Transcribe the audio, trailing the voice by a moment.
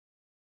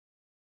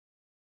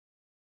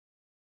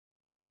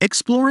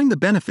Exploring the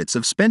benefits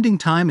of spending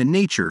time in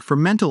nature for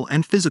mental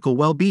and physical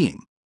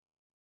well-being.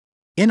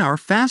 In our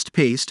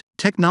fast-paced,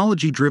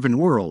 technology-driven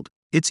world,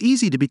 it's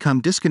easy to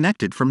become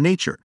disconnected from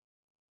nature.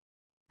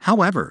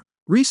 However,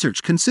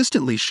 research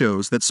consistently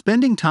shows that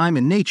spending time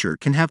in nature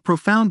can have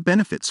profound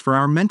benefits for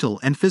our mental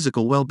and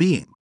physical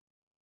well-being.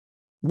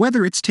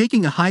 Whether it's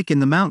taking a hike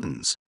in the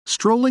mountains,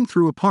 strolling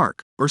through a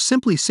park, or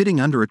simply sitting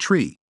under a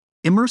tree,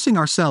 immersing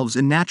ourselves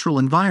in natural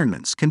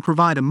environments can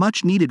provide a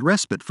much-needed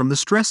respite from the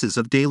stresses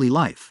of daily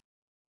life.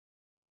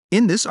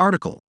 In this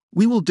article,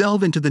 we will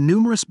delve into the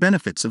numerous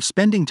benefits of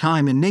spending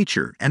time in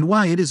nature and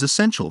why it is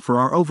essential for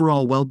our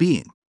overall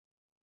well-being.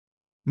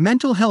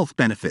 Mental health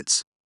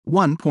benefits.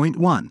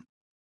 1.1.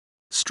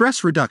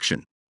 Stress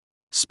reduction.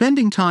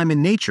 Spending time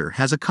in nature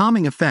has a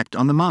calming effect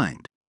on the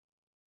mind.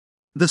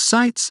 The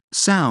sights,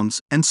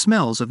 sounds, and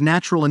smells of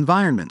natural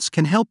environments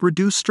can help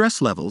reduce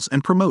stress levels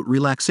and promote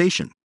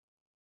relaxation.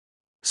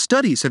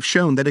 Studies have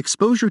shown that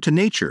exposure to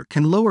nature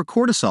can lower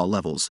cortisol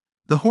levels,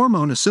 the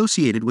hormone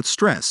associated with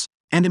stress,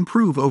 and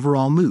improve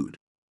overall mood.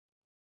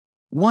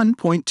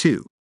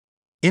 1.2.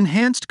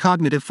 Enhanced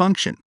cognitive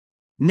function.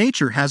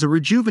 Nature has a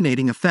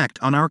rejuvenating effect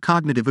on our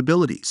cognitive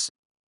abilities.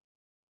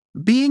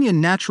 Being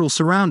in natural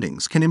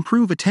surroundings can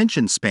improve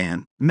attention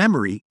span,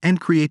 memory,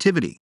 and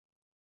creativity.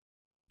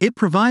 It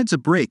provides a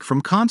break from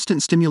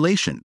constant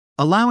stimulation,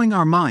 allowing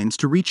our minds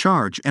to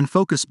recharge and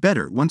focus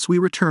better once we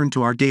return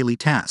to our daily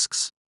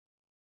tasks.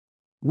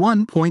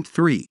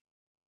 1.3.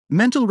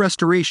 Mental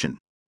restoration.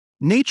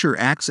 Nature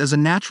acts as a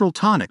natural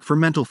tonic for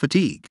mental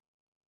fatigue.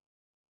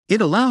 It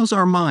allows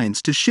our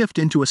minds to shift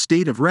into a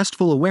state of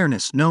restful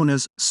awareness known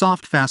as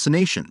soft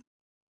fascination.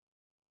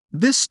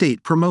 This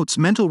state promotes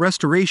mental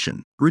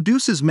restoration,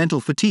 reduces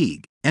mental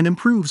fatigue, and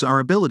improves our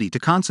ability to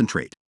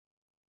concentrate.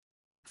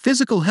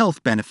 Physical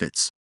health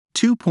benefits.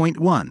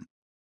 2.1.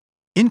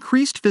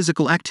 Increased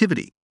physical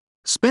activity.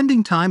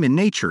 Spending time in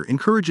nature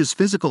encourages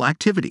physical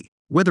activity,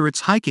 whether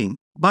it's hiking,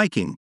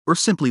 biking, or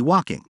simply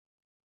walking.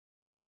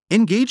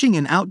 Engaging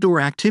in outdoor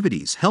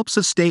activities helps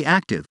us stay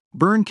active,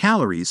 burn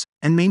calories,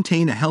 and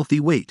maintain a healthy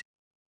weight.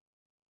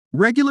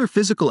 Regular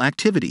physical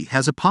activity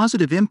has a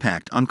positive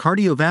impact on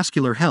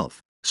cardiovascular health,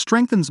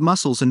 strengthens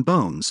muscles and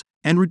bones,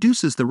 and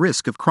reduces the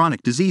risk of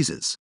chronic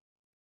diseases.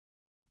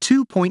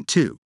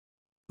 2.2.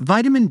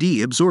 Vitamin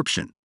D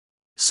absorption.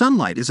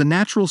 Sunlight is a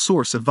natural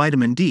source of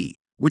vitamin D,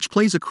 which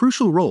plays a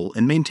crucial role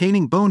in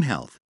maintaining bone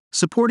health,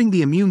 supporting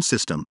the immune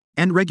system,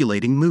 and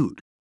regulating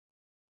mood.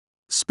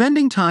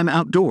 Spending time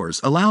outdoors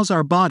allows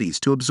our bodies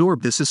to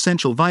absorb this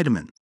essential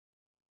vitamin.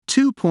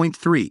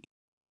 2.3.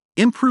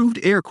 Improved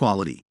air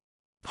quality.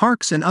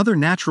 Parks and other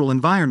natural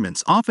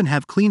environments often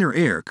have cleaner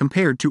air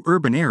compared to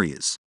urban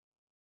areas.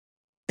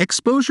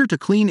 Exposure to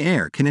clean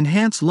air can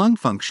enhance lung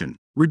function,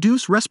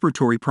 reduce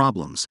respiratory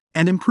problems,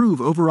 and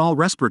improve overall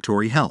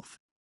respiratory health.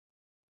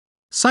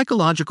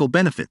 Psychological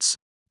benefits.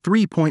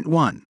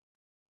 3.1.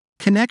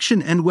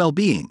 Connection and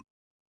well-being.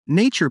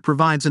 Nature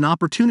provides an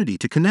opportunity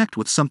to connect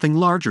with something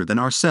larger than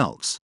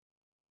ourselves.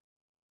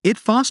 It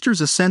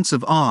fosters a sense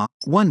of awe,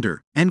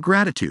 wonder, and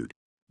gratitude,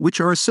 which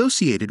are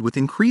associated with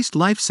increased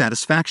life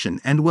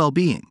satisfaction and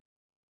well-being.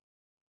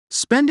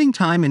 Spending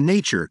time in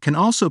nature can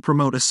also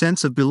promote a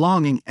sense of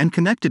belonging and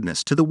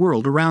connectedness to the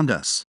world around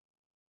us.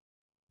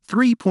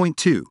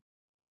 3.2.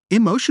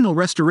 Emotional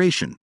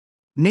restoration.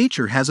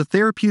 Nature has a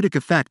therapeutic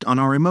effect on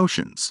our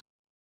emotions.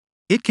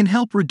 It can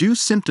help reduce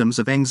symptoms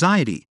of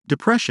anxiety,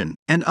 depression,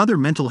 and other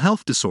mental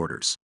health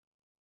disorders.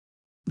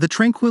 The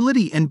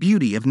tranquility and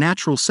beauty of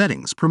natural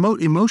settings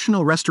promote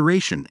emotional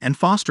restoration and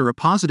foster a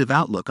positive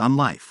outlook on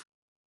life.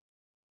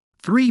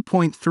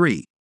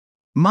 3.3.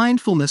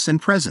 Mindfulness and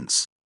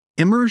presence.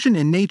 Immersion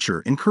in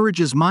nature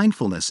encourages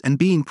mindfulness and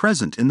being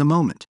present in the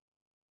moment.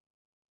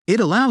 It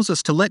allows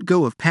us to let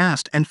go of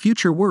past and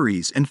future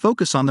worries and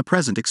focus on the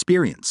present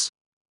experience.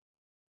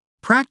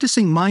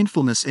 Practicing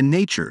mindfulness in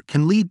nature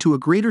can lead to a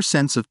greater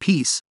sense of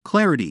peace,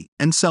 clarity,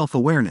 and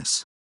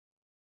self-awareness.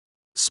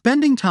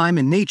 Spending time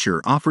in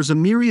nature offers a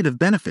myriad of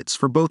benefits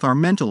for both our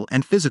mental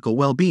and physical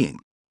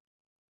well-being.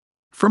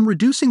 From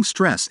reducing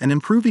stress and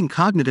improving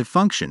cognitive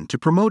function to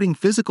promoting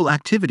physical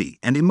activity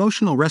and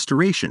emotional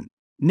restoration,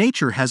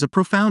 nature has a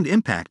profound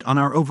impact on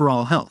our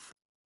overall health.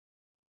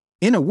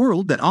 In a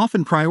world that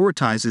often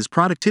prioritizes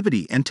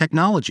productivity and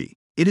technology,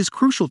 it is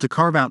crucial to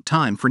carve out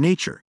time for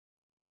nature.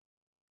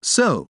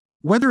 So,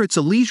 whether it's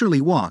a leisurely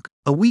walk,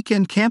 a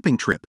weekend camping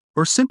trip,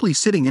 or simply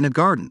sitting in a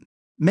garden,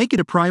 make it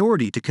a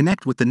priority to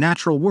connect with the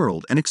natural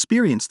world and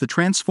experience the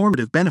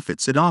transformative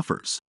benefits it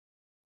offers.